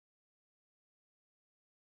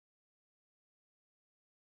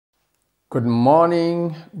Good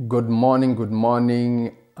morning, good morning, good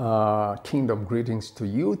morning. Kingdom greetings to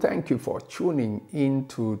you. Thank you for tuning in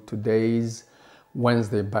to today's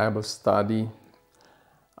Wednesday Bible study.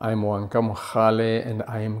 I'm Wanka Mogale, and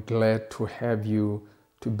I am glad to have you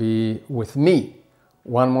to be with me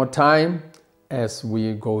one more time as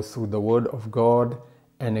we go through the Word of God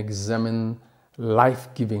and examine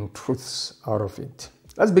life-giving truths out of it.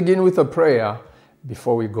 Let's begin with a prayer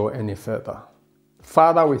before we go any further.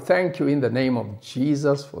 Father, we thank you in the name of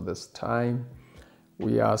Jesus for this time.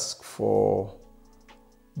 We ask for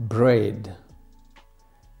bread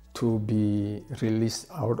to be released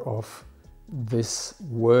out of this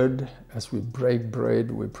word. As we break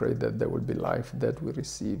bread, we pray that there will be life that we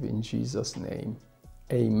receive in Jesus' name.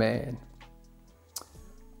 Amen.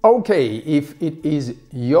 Okay, if it is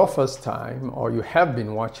your first time or you have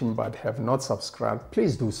been watching but have not subscribed,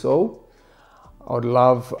 please do so. I would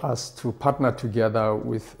love us to partner together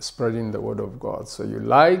with spreading the word of God. So you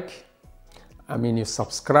you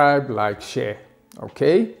subscribe, like, share,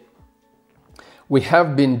 okay? We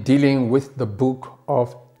have been dealing with the book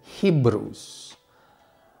of Hebrews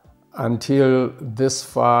until this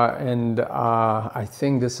far, and I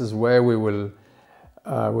think this is where we will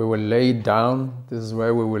lay it down. This is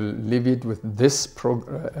where we will leave it with this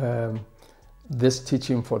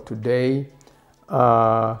teaching for today.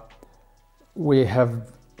 We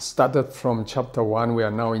have started from chapter 1. We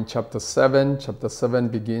are now in chapter 7. Chapter 7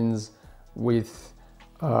 begins with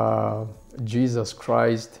Jesus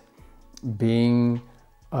Christ being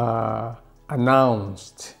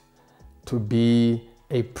announced to be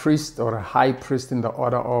a priest or a high priest in the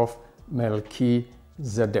order of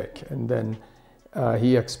Melchizedek. And then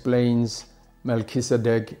he explains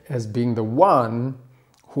Melchizedek as being the one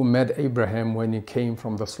who met Abraham when he came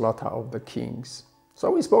from the slaughter of the kings. So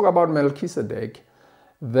we spoke about Melchizedek,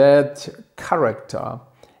 that character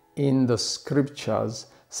in the scriptures,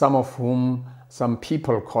 some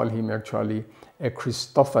people call him actually a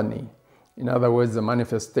Christophany. In other words, the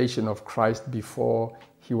manifestation of Christ before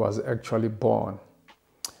he was actually born.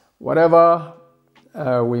 Whatever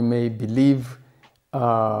we may believe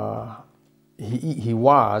he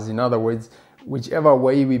was, in other words, whichever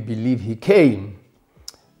way we believe he came,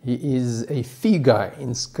 he is a figure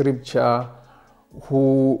in scripture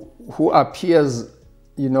who appears,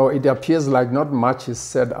 it appears like not much is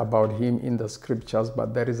said about him in the scriptures,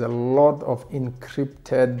 but there is a lot of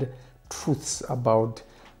encrypted truths about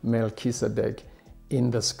Melchizedek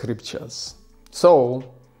in the scriptures. So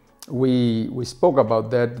we spoke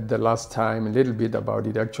about that the last time, a little bit about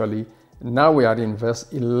it actually. Now we are in verse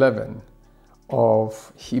 11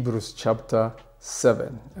 of Hebrews chapter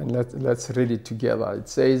 7, and let's read it together. It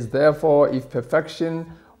says, "Therefore, if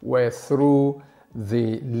perfection were through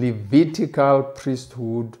the Levitical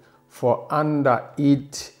priesthood, for under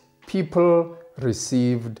it people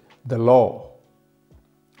received the law,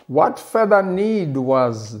 what further need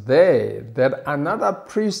was there that another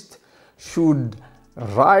priest should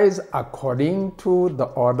rise according to the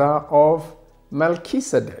order of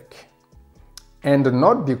Melchizedek, and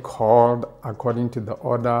not be called according to the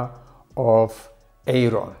order of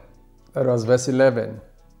Aaron?" That was verse 11.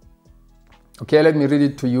 Okay, let me read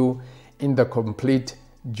it to you in the complete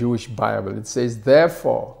Jewish Bible. It says,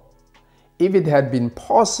 "Therefore, if it had been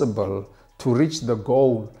possible to reach the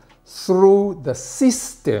goal through the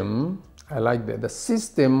system," I like that, the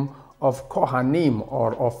system of Kohanim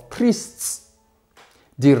or of priests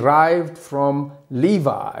derived from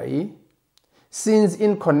Levi, since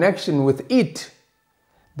in connection with it,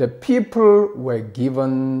 the people were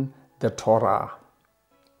given the Torah.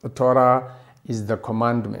 The Torah is the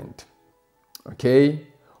commandment. Okay?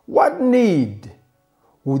 What need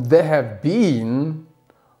would there have been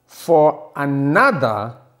for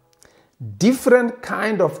another different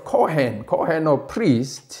kind of Kohen or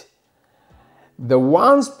priest, the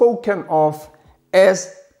one spoken of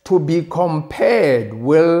as to be compared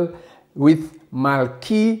with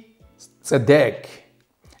Melchizedek,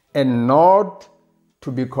 and not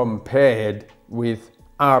to be compared with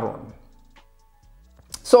Aaron?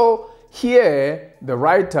 So here the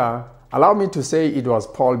writer, allow me to say it was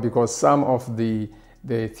Paul, because some of the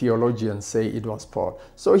theologians say it was Paul.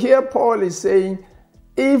 So here Paul is saying,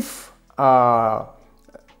 if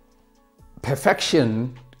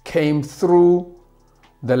perfection came through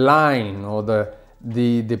the line or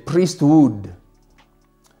the priesthood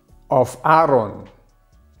of Aaron,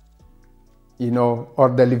 or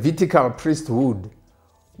the Levitical priesthood,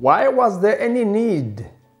 why was there any need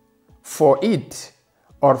for it,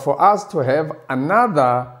 or for us to have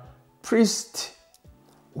another priest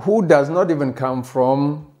who does not even come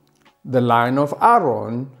from the line of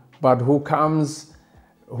Aaron, but who comes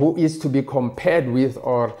who is to be compared with,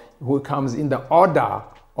 or who comes in the order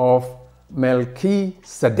of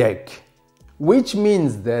Melchizedek, which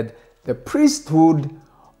means that the priesthood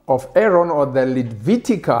of Aaron, or the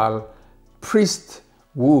Levitical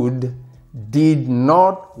priesthood,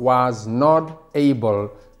 was not able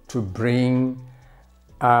to bring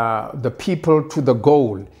the people to the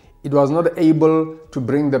goal. It was not able to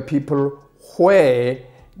bring the people where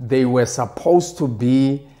they were supposed to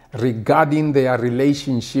be regarding their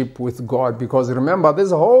relationship with God. Because remember,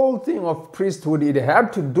 this whole thing of priesthood, it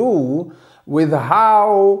had to do with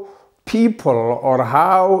how people, or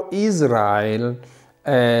how Israel,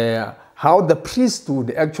 how the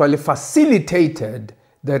priesthood actually facilitated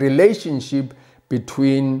the relationship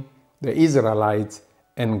between the Israelites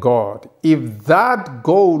and God. If that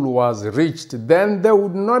goal was reached, then there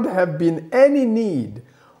would not have been any need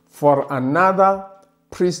for another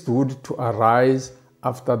priesthood to arise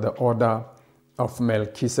after the order of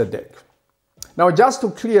Melchizedek. Now, just to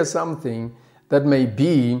clear something that may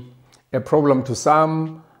be a problem to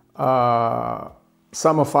some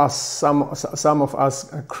of us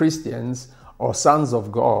Christians or sons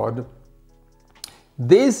of God,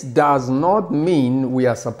 this does not mean we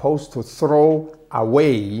are supposed to throw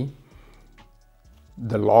away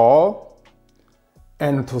the law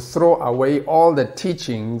and to throw away all the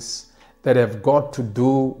teachings that have got to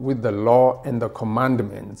do with the law and the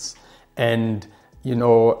commandments and,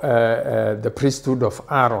 the priesthood of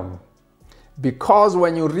Aaron. Because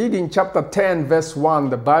when you read in chapter 10, verse 1,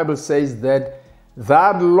 the Bible says that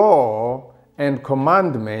law and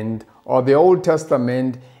commandment, or the Old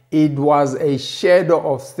Testament, it was a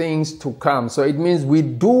shadow of things to come. So it means we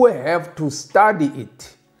do have to study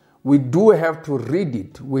it. We do have to read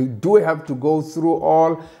it. We do have to go through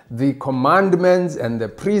all the commandments and the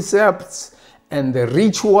precepts and the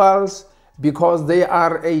rituals, because they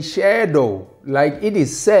are a shadow. Like it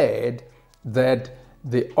is said that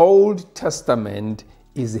the Old Testament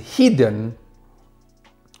is hidden.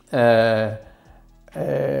 The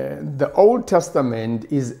Old Testament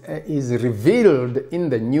is revealed in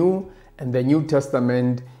the New, and the New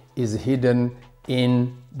Testament is hidden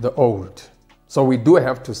in the Old. So we do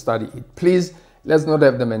have to study it. Please, let's not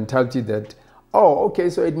have the mentality that, so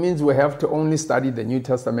it means we have to only study the New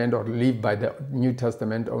Testament or live by the New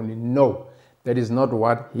Testament only. No, that is not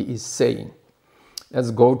what he is saying.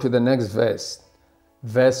 Let's go to the next verse.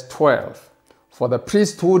 Verse 12. For the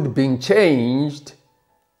priesthood being changed,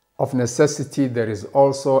 of necessity there is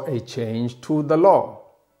also a change to the law.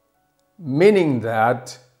 Meaning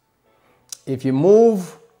that if you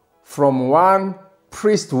move from one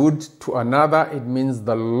priesthood to another, it means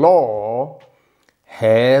the law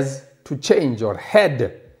has to change, or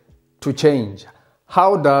had to change.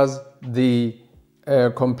 How does the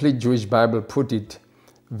Complete Jewish Bible put it?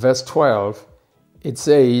 Verse 12, it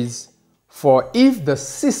says, for if the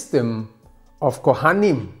system of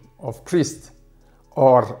Kohanim, of priests,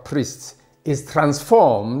 is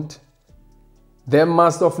transformed, there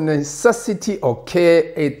must of necessity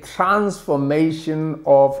occur a transformation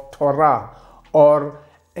of Torah, or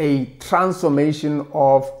a transformation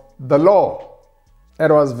of the law. That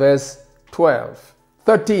was verse 12.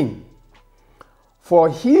 13. For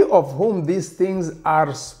he of whom these things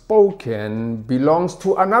are spoken belongs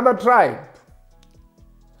to another tribe,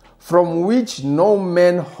 from which no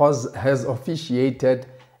man has officiated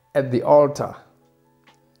at the altar.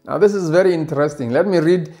 Now this is very interesting. Let me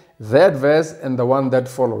read that verse and the one that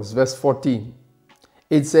follows, verse 14.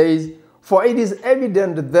 It says, for it is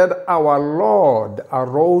evident that our Lord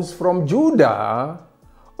arose from Judah,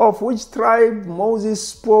 of which tribe Moses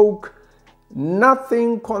spoke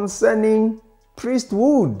nothing concerning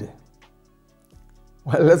priesthood.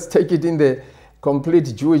 Well, let's take it in the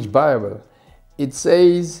Complete Jewish Bible. It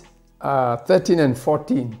says 13 and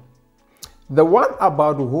 14. The one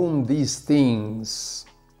about whom these things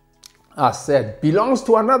are said belongs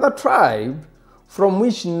to another tribe, from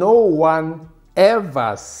which no one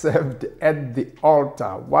ever served at the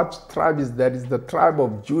altar. What tribe is that? It's the tribe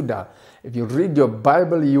of Judah. If you read your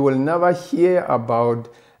Bible, you will never hear about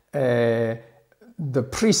the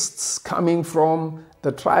priests coming from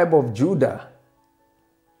the tribe of Judah.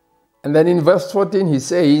 And then in verse 14, he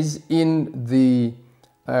says in the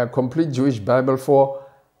Complete Jewish Bible, for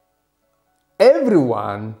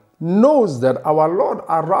everyone knows that our Lord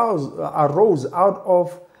arose out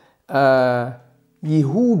of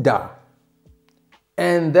Yehudah,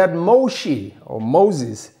 and that Moshe, or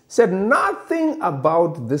Moses, said nothing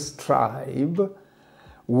about this tribe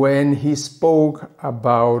when he spoke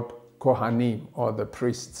about Kohanim, or the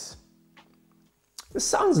priests. It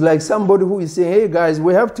sounds like somebody who is saying, hey guys,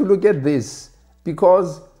 we have to look at this,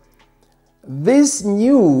 because this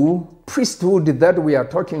new priesthood that we are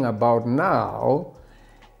talking about now,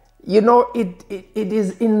 it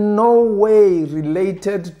is in no way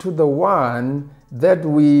related to the one that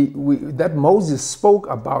that Moses spoke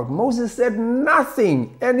about. Moses said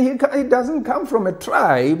nothing, and he doesn't come from a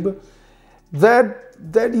tribe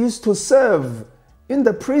that used to serve in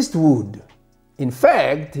the priesthood. In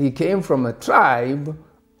fact, he came from a tribe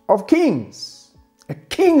of kings, a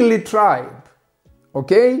kingly tribe.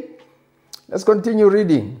 Okay? Let's continue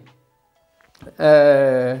reading.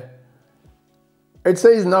 It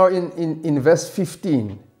says now in verse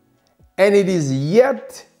 15, and it is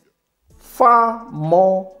yet far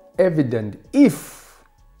more evident if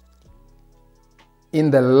in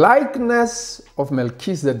the likeness of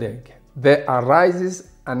Melchizedek there arises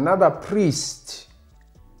another priest,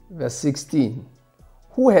 verse 16,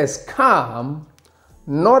 who has come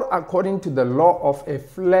not according to the law of a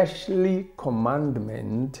fleshly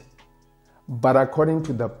commandment, but according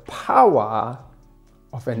to the power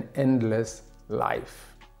of an endless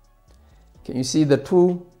life. Can you see the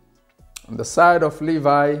two? On the side of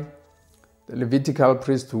Levi, the Levitical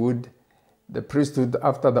priesthood, the priesthood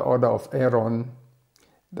after the order of Aaron,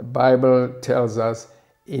 the Bible tells us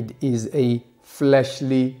it is a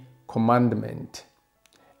fleshly commandment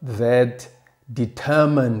that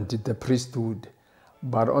determined the priesthood.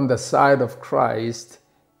 But on the side of Christ,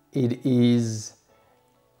 it is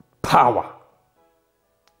power.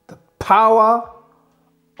 The power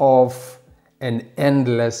of an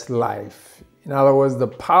endless life. In other words, the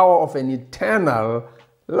power of an eternal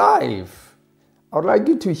life. I would like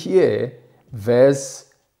you to hear verse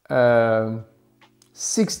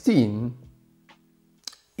 16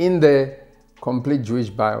 in the Complete Jewish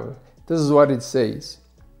Bible. This is what it says.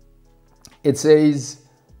 It says,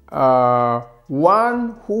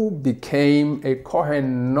 one who became a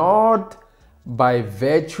Kohen not by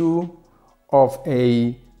virtue of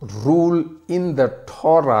a rule in the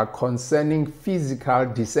Torah concerning physical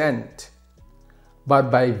descent, but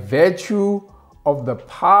by virtue of the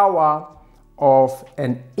power of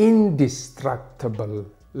an indestructible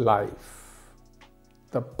life.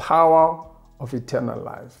 The power of eternal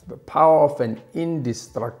life, the power of an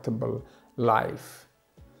indestructible life.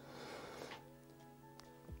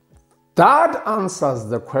 That answers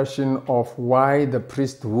the question of why the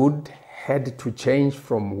priesthood had to change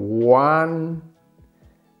from one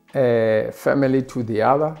family to the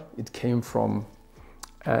other. It came from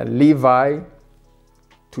Levi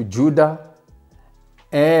to Judah,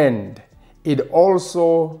 and it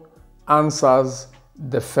also answers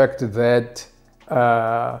the fact that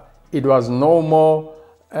it was no more,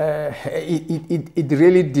 it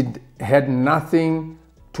really had nothing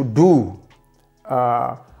to do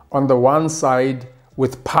on the one side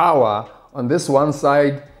with power. On this one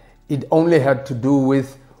side, it only had to do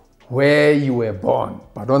with where you were born.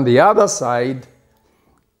 But on the other side,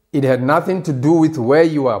 it had nothing to do with where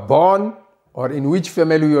you were born or in which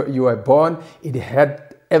family you were born. It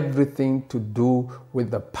had everything to do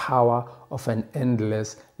with the power of an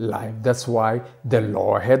endless life. That's why the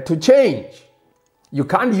law had to change. You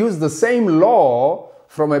can't use the same law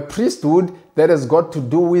from a priesthood that has got to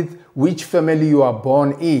do with which family you are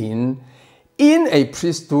born in a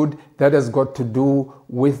priesthood that has got to do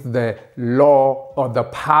with the law or the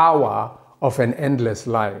power of an endless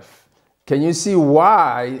life. Can you see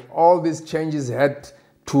why all these changes had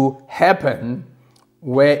to happen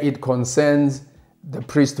where it concerns the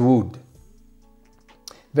priesthood?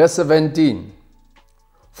 Verse 17,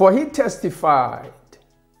 for he testified,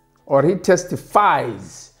 or he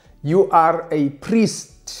testifies, you are a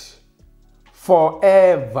priest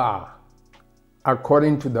forever,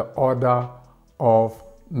 according to the order of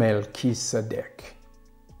Melchizedek.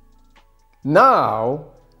 Now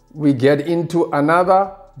we get into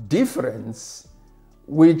another difference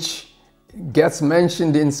which gets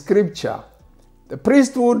mentioned in Scripture. The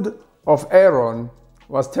priesthood of Aaron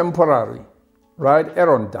was temporary, right?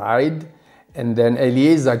 Aaron died, and then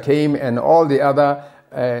Eleazar came, and all the other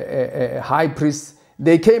high priests,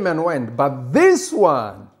 they came and went. But this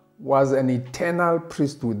one was an eternal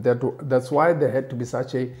priesthood. That's why there had to be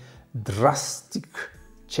such a drastic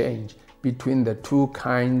change between the two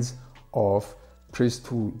kinds of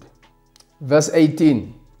priesthood. Verse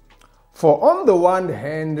 18, for on the one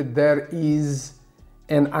hand there is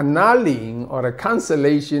an annulling or a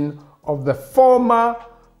cancellation of the former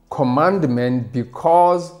commandment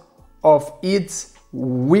because of its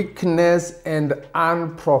weakness and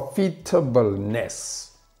unprofitableness.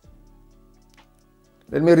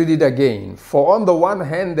 Let me read it again. For on the one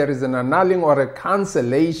hand, there is an annulling or a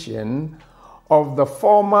cancellation of the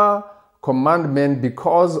former commandment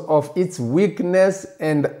because of its weakness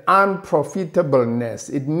and unprofitableness.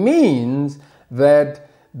 It means that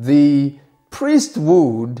the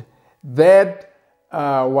priesthood that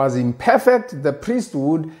was imperfect, the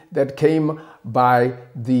priesthood that came by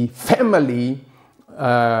the family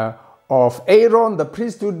of Aaron, the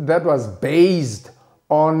priesthood that was based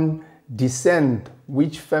on descent,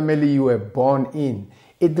 which family you were born in,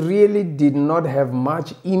 it really did not have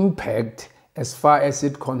much impact as far as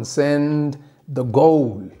it concerned the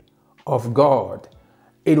goal of God.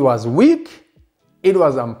 It was weak, it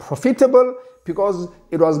was unprofitable, because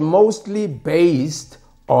it was mostly based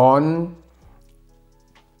on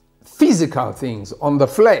physical things, on the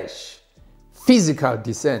flesh, physical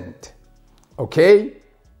descent. Okay?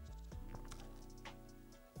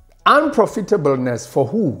 Unprofitableness for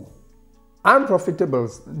who?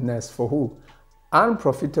 Unprofitableness for who?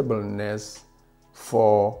 Unprofitableness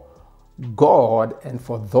for God and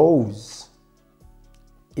for those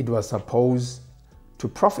it was supposed to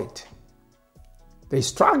profit. They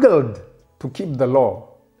struggled to keep the law.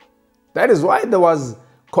 That is why there was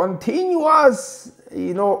continuous,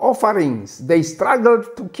 offerings. They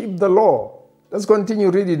struggled to keep the law. Let's continue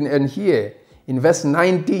reading and here in verse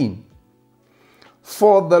 19.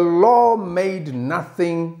 For the law made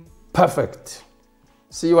nothing perfect.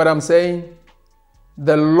 See what I'm saying?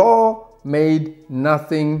 The law made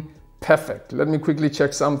nothing perfect. Let me quickly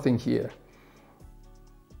check something here.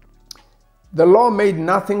 The law made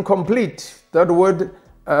nothing complete. That word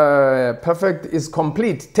perfect is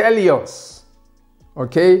complete, teleos.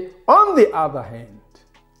 Okay? On the other hand,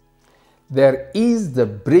 there is the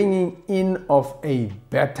bringing in of a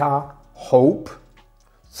better hope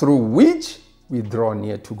through which we draw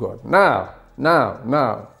near to God.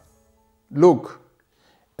 Now, look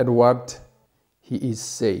at what he is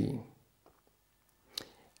saying.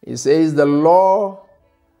 He says the law,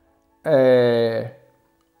 the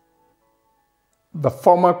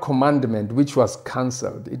former commandment which was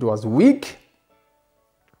cancelled, it was weak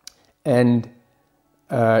and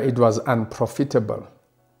it was unprofitable.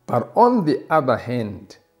 But on the other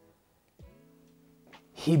hand,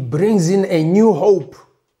 he brings in a new hope.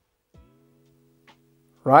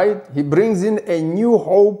 Right? He brings in a new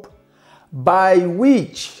hope by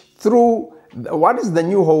which, through, what is the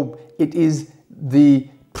new hope? It is the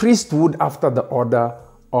priesthood after the order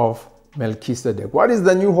of Melchizedek. What is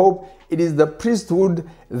the new hope? It is the priesthood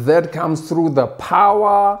that comes through the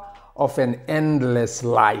power of an endless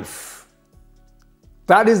life.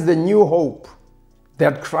 That is the new hope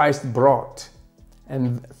that Christ brought.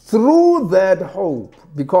 And through that hope,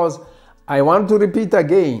 because I want to repeat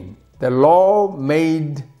again, the law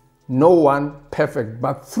made no one perfect,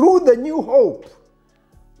 but through the new hope,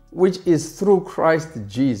 which is through Christ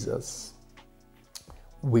Jesus,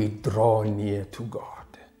 we draw near to God.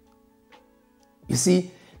 You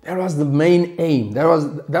see, that was the main aim.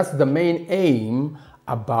 That's the main aim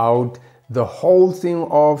about the whole thing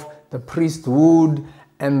of the priesthood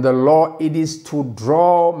and the law. It is to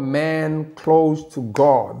draw man close to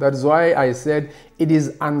God. That's why I said it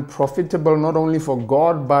is unprofitable not only for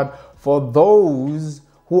God, but for those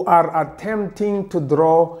who are attempting to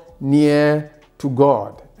draw near to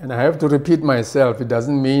God. And I have to repeat myself, it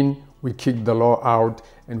doesn't mean we kick the law out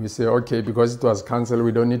and we say, okay, because it was cancelled,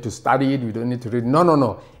 we don't need to study it, we don't need to read.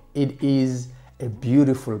 No. It is a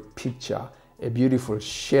beautiful picture, a beautiful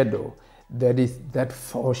shadow that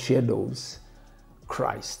foreshadows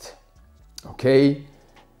Christ. Okay?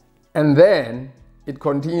 And then it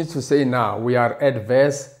continues to say now, we are at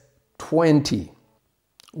verse 20.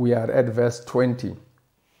 We are at verse 20.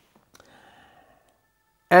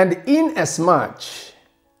 And inasmuch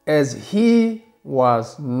as he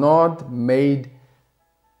was not made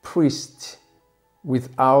priest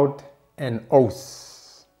without an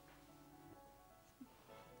oath.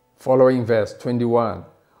 Following verse 21.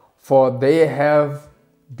 For they have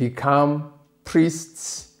become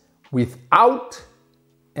priests without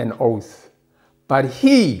an oath, but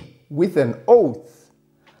he with an oath,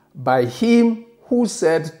 by him who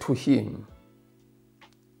said to him,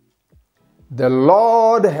 the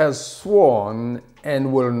Lord has sworn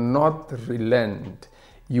and will not relent.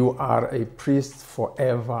 You are a priest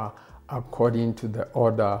forever according to the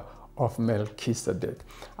order of Melchizedek.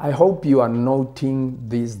 I hope you are noting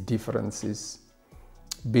these differences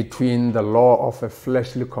between the law of a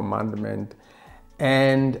fleshly commandment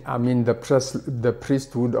and the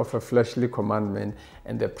priesthood of a fleshly commandment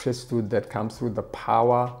and the priesthood that comes through the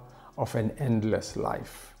power of an endless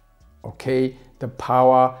life. Okay? The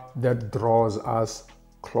power that draws us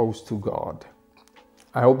close to God.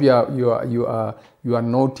 I hope you are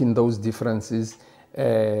noting those differences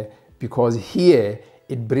because here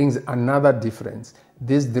it brings another difference.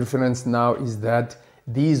 This difference now is that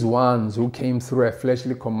these ones who came through a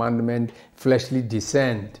fleshly commandment, fleshly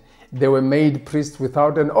descent, they were made priests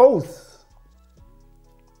without an oath.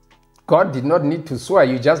 God did not need to swear.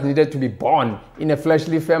 You just needed to be born in a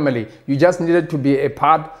fleshly family. You just needed to be a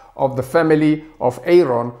part of the family of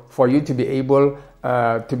Aaron for you to be able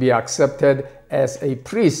to be accepted as a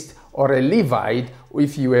priest or a Levite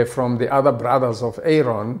if you were from the other brothers of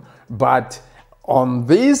Aaron. But on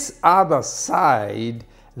this other side,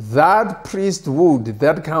 that priesthood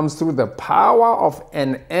that comes through the power of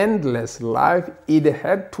an endless life, it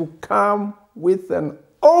had to come with an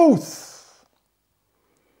oath.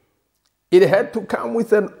 It had to come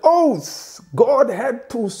with an oath. God had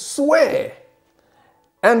to swear.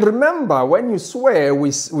 And remember, when you swear,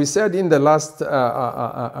 we said in the last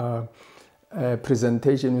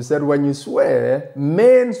presentation, we said when you swear,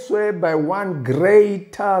 men swear by one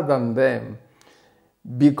greater than them.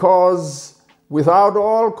 Because without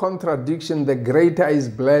all contradiction, the greater is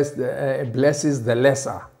blesses the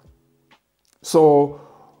lesser. So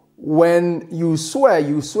when you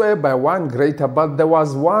swear by one greater, but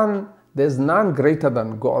there's none greater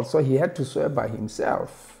than God. So he had to swear by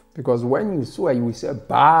himself. Because when you swear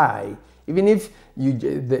by. Even if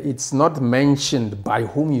it's not mentioned by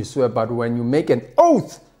whom you swear, but when you make an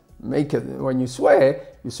oath, when you swear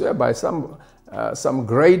by some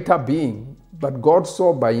greater being. But God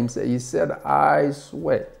swore by himself. He said, I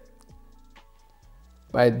swear.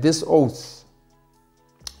 By this oath,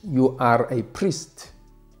 you are a priest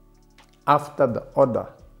after the order.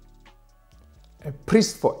 A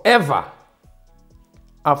priest forever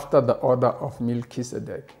after the order of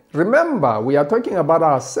Melchizedek. Remember, we are talking about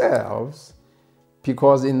ourselves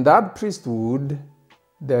because in that priesthood,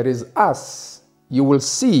 there is us. You will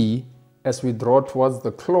see as we draw towards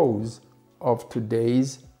the close of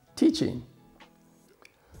today's teaching.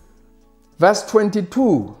 Verse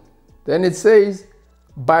 22, then it says,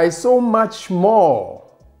 by so much more,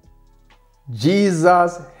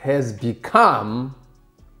 Jesus has become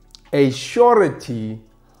a surety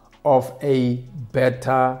of a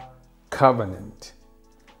better covenant.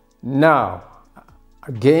 Now,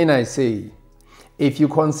 again I say, if you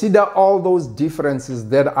consider all those differences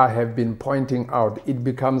that I have been pointing out, it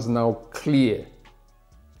becomes now clear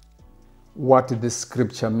what this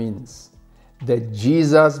scripture means. That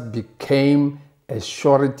Jesus became a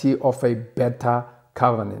surety of a better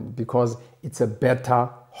covenant because it's a better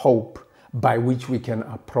hope by which we can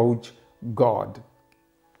approach God.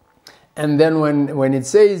 And then when it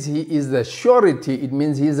says he is the surety, it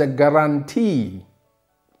means he is a guarantee.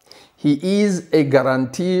 He is a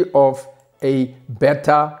guarantee of a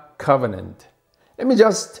better covenant. Let me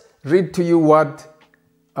just read to you what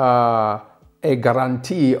a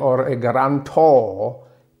guarantee or a guarantor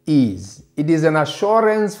is. It is an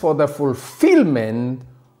assurance for the fulfillment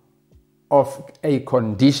of a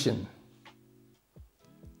condition.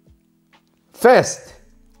 First,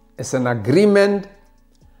 it's an agreement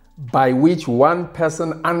by which one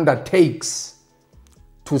person undertakes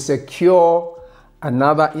to secure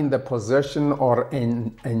another in the possession or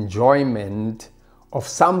enjoyment of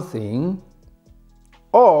something,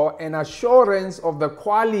 or an assurance of the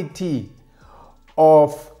quality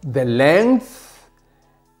of the length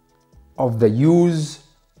of the use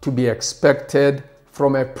to be expected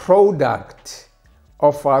from a product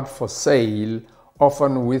offered for sale,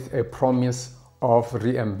 often with a promise of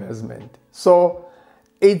reimbursement. So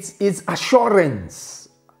it's assurance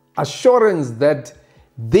that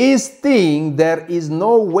this thing, there is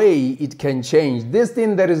no way it can change. This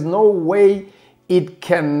thing, there is no way it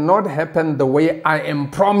cannot happen the way I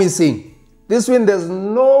am promising. This one, there's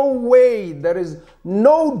no way, there is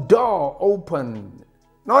no door open.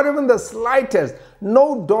 Not even the slightest,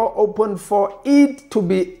 no door open for it to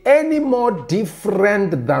be any more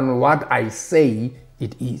different than what I say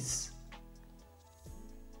it is.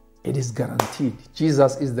 It is guaranteed.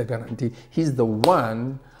 Jesus is the guarantee. He's the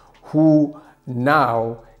one who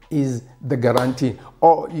now is the guarantee.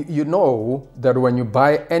 Or you know that when you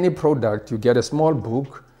buy any product, you get a small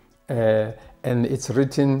book and it's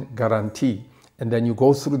written guarantee. And then you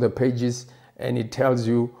go through the pages and it tells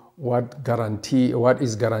you what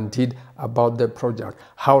is guaranteed about the project,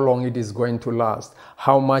 how long it is going to last,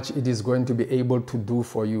 how much it is going to be able to do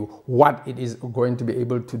for you, what it is going to be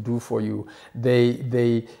able to do for you.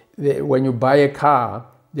 They when you buy a car,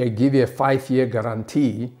 they give you a 5-year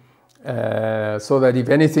guarantee so that if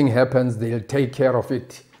anything happens, they'll take care of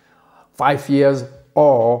it. 5 years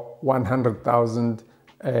or 100,000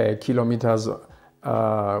 kilometers,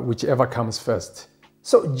 whichever comes first.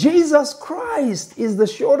 So Jesus Christ is the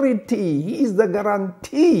surety. He is the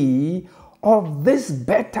guarantee of this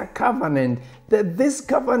better covenant, that this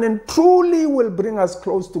covenant truly will bring us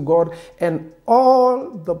close to God, and all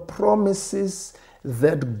the promises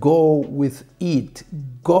that go with it,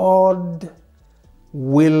 God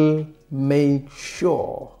will make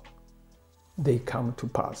sure they come to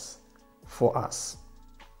pass for us.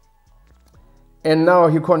 And now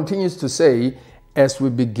he continues to say, as we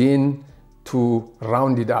begin to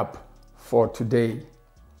round it up for today,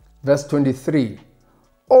 verse 23,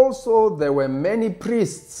 also there were many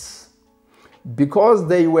priests, because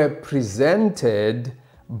they were prevented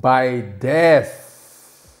by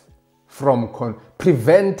death from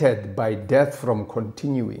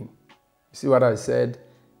continuing. You see what I said?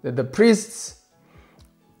 That the priests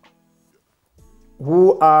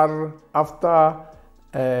who are after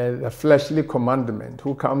the fleshly commandment,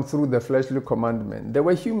 who come through the fleshly commandment, they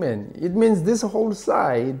were human. It means this whole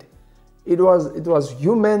side, it was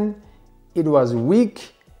human, it was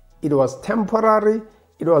weak, it was temporary,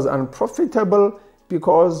 it was unprofitable,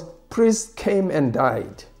 because priests came and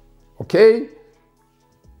died. Okay?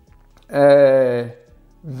 Let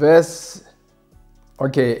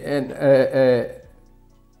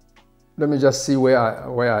me just see where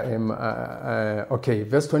I am.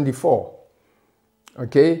 Verse 24.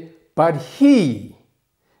 Okay? But he,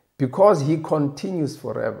 because he continues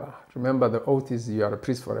forever, remember the oath is you are a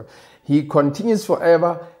priest forever. He continues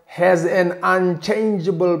forever, has an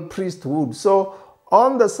unchangeable priesthood. So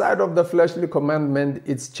on the side of the fleshly commandment,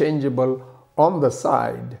 it's changeable. On the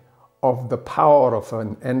side of the power of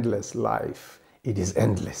an endless life, it is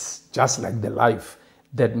endless, just like the life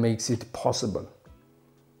that makes it possible.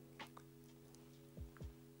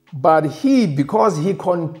 But he, because he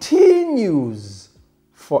continues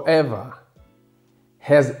forever,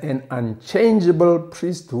 has an unchangeable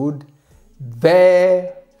priesthood,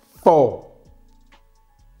 therefore.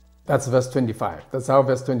 That's verse 25. That's how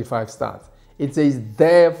verse 25 starts. It says,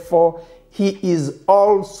 therefore, he is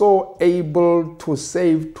also able to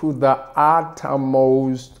save to the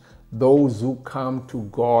uttermost those who come to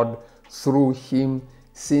God through him,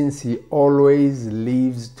 since he always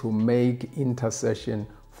lives to make intercession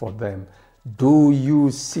for them. Do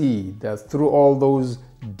you see that through all those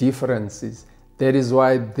differences, that is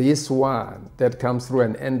why this one that comes through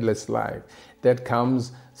an endless life, that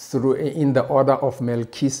comes through in the order of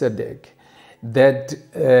Melchizedek, that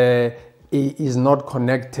is not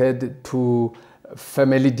connected to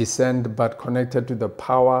family descent, but connected to the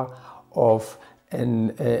power of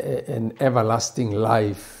an everlasting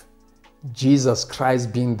life. Jesus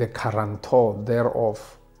Christ being the guarantor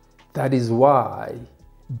thereof. That is why,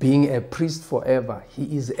 being a priest forever,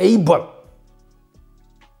 he is able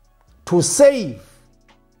to save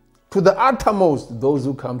to the uttermost those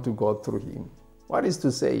who come to God through him. What is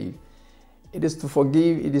to save? It is to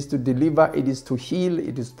forgive, it is to deliver, it is to heal,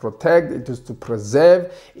 it is to protect, it is to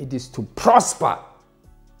preserve, it is to prosper.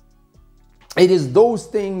 It is those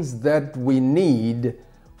things that we need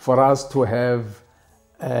for us to have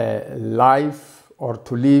life, or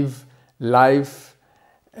to live life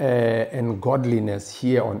and godliness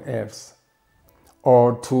here on earth,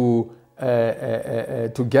 or to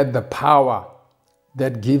get the power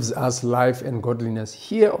that gives us life and godliness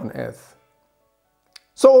here on earth.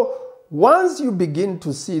 So once you begin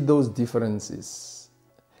to see those differences,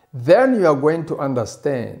 then you are going to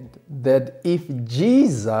understand that if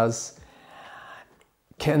Jesus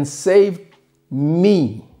can save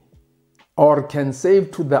me, or can save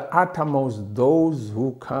to the uttermost those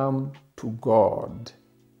who come to God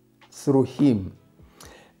through him,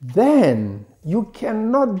 then you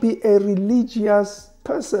cannot be a religious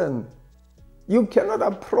person. You cannot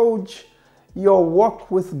approach your walk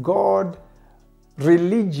with God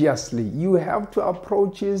religiously. You have to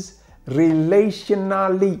approach it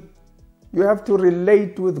relationally. You have to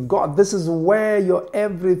relate with God. This is where your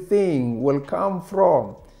everything will come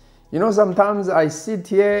from. You know, sometimes I sit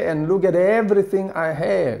here and look at everything I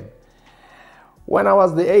have. When I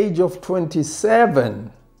was the age of 27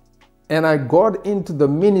 and I got into the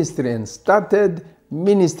ministry and started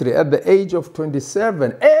ministry at the age of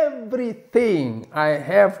 27, everything I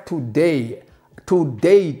have today, to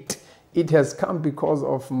date, it has come because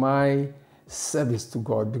of my service to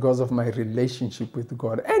God, because of my relationship with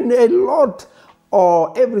God. And a lot,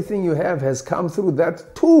 or everything you have, has come through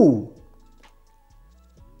that too.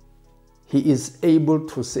 He is able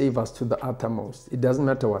to save us to the uttermost. It doesn't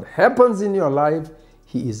matter what happens in your life,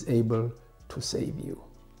 he is able to save you,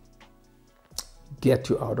 get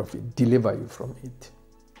you out of it, deliver you from it.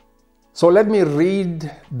 So let me read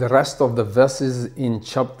the rest of the verses in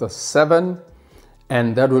chapter 7,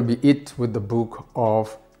 and that will be it with the book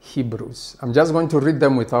of Hebrews. I'm just going to read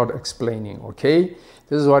them without explaining, okay?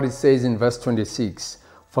 This is what it says in verse 26.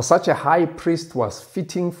 For such a high priest was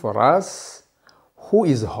fitting for us, who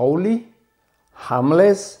is holy,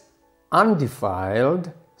 harmless,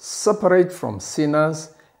 undefiled, separate from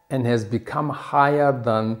sinners, and has become higher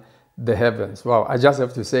than the heavens. Well, I just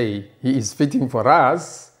have to say, he is fitting for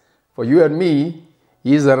us, for you and me.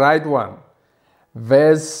 He is the right one.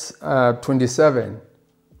 Verse 27,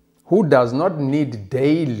 who does not need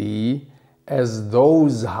daily, as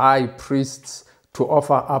those high priests, to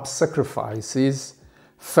offer up sacrifices,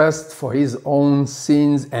 first for his own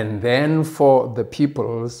sins and then for the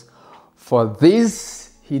people's. For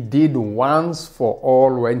this he did once for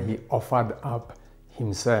all when he offered up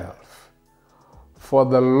himself. For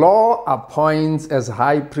the law appoints as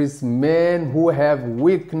high priests men who have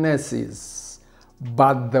weaknesses,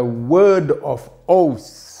 but the word of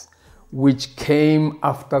oath, which came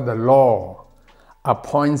after the law,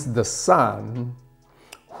 appoints the Son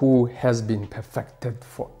who has been perfected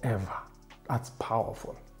forever. That's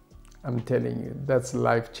powerful. I'm telling you, that's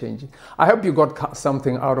life-changing. I hope you got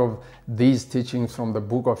something out of these teachings from the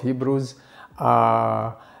book of Hebrews.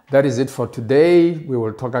 That is it for today. We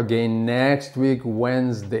will talk again next week,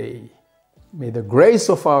 Wednesday. May the grace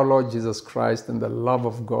of our Lord Jesus Christ and the love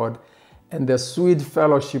of God and the sweet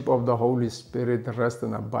fellowship of the Holy Spirit rest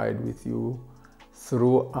and abide with you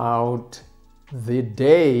throughout the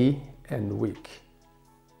day and week.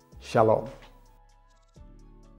 Shalom.